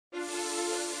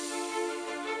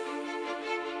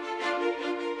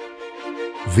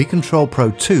vControl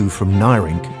Pro 2 from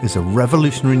Neyrinck is a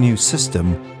revolutionary new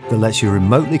system that lets you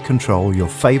remotely control your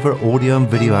favorite audio and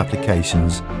video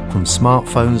applications from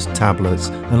smartphones, tablets,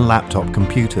 and laptop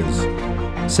computers.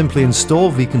 Simply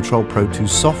install vControl Pro 2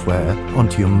 software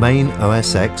onto your main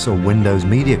OS X or Windows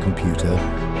Media computer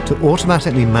to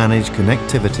automatically manage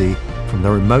connectivity from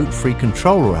the remote free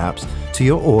controller apps to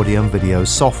your audio and video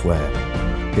software.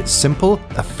 It's simple,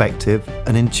 effective,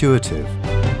 and intuitive.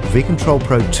 vControl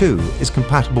Pro 2 is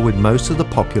compatible with most of the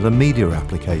popular media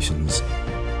applications.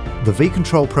 The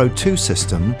vControl Pro 2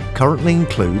 system currently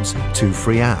includes two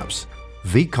free apps,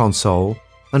 vConsole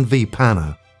and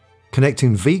vPanner.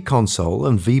 Connecting vConsole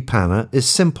and vPanner is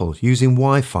simple using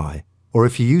Wi-Fi, or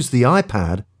if you use the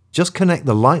iPad, just connect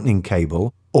the Lightning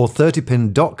cable or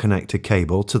 30-pin dot connector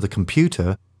cable to the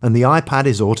computer and the iPad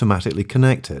is automatically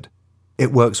connected.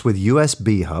 It works with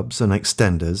USB hubs and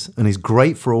extenders and is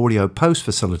great for audio post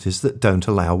facilities that don't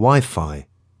allow Wi-Fi.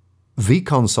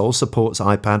 vConsole supports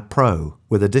iPad Pro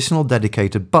with additional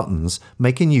dedicated buttons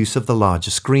making use of the larger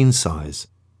screen size.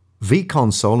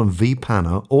 vConsole and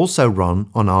vPanner also run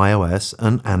on iOS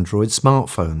and Android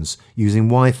smartphones using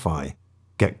Wi-Fi.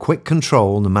 Get quick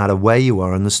control no matter where you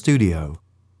are in the studio.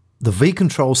 The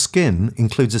vControl skin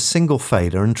includes a single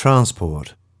fader and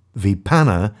transport.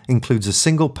 vPanner includes a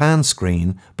single pan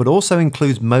screen but also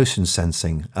includes motion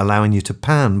sensing, allowing you to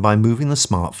pan by moving the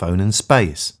smartphone in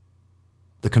space.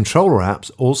 The controller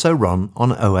apps also run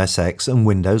on OS X and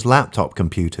Windows laptop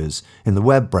computers in the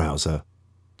web browser.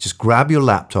 Just grab your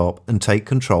laptop and take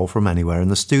control from anywhere in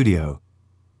the studio.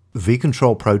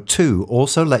 vControl Pro 2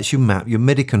 also lets you map your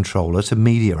MIDI controller to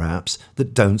media apps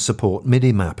that don't support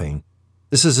MIDI mapping.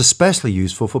 This is especially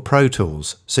useful for Pro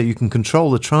Tools, so you can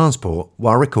control the transport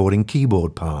while recording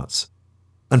keyboard parts.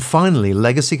 And finally,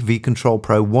 legacy vControl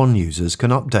Pro 1 users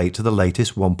can update to the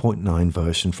latest 1.9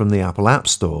 version from the Apple App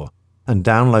Store and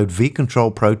download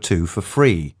vControl Pro 2 for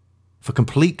free, for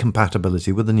complete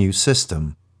compatibility with the new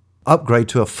system. Upgrade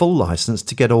to a full license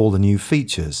to get all the new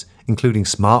features, including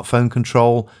smartphone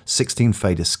control, 16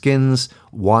 fader skins,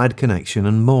 wired connection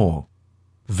and more.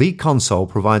 vConsole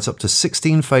provides up to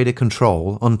 16 fader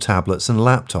control on tablets and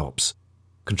laptops.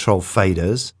 Control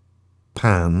faders,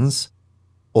 pans,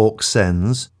 aux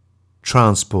sends,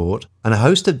 transport, and a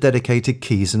host of dedicated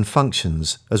keys and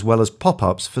functions, as well as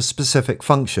pop-ups for specific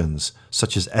functions,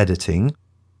 such as editing,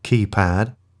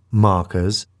 keypad,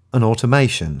 markers, and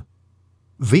automation.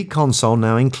 vConsole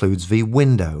now includes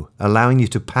vWindow, allowing you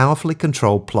to powerfully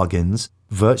control plugins,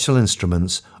 virtual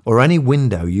instruments, or any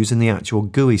window using the actual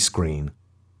GUI screen.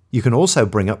 You can also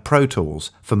bring up Pro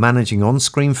Tools for managing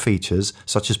on-screen features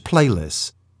such as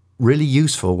playlists, really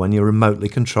useful when you're remotely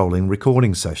controlling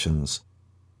recording sessions.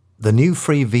 The new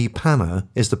free vPanner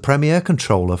is the premier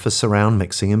controller for surround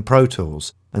mixing in Pro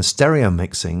Tools and stereo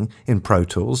mixing in Pro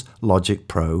Tools, Logic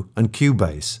Pro, and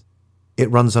Cubase. It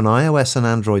runs on iOS and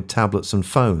Android tablets and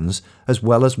phones, as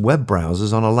well as web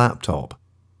browsers on a laptop.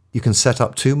 You can set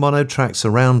up two mono-track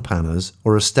surround panners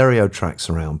or a stereo track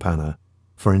surround panner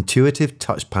for intuitive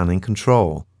touch panning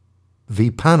control.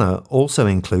 vPanner also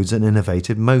includes an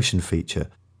innovative motion feature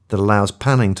that allows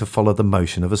panning to follow the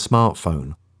motion of a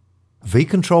smartphone.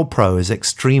 vControl Pro is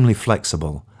extremely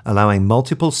flexible, allowing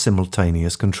multiple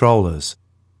simultaneous controllers.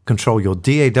 Control your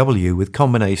DAW with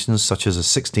combinations such as a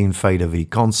 16 fader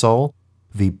vConsole,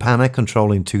 vPanner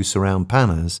controlling two surround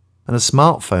panners, and a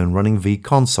smartphone running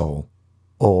vConsole.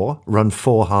 Or run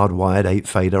 4 hardwired 8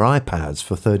 fader iPads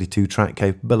for 32 track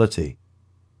capability.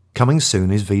 Coming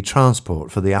soon is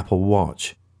vTransport for the Apple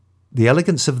Watch. The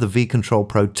elegance of the vControl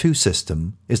Pro 2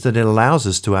 system is that it allows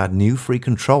us to add new free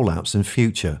control apps in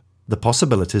future. The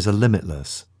possibilities are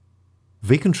limitless.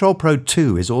 vControl Pro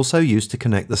 2 is also used to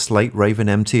connect the Slate Raven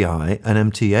MTI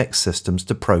and MTX systems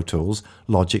to Pro Tools,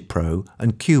 Logic Pro,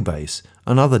 and Cubase,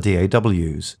 and other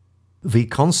DAWs.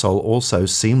 vConsole also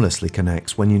seamlessly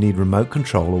connects when you need remote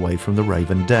control away from the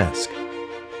Raven desk.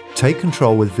 Take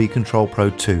control with vControl Pro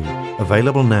 2,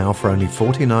 available now for only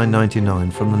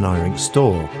 $49.99 from the Neyrinck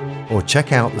store, or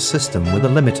check out the system with a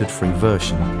limited free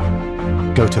version.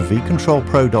 Go to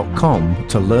vcontrolpro.com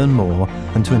to learn more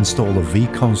and to install the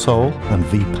vConsole and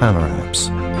vPanner apps.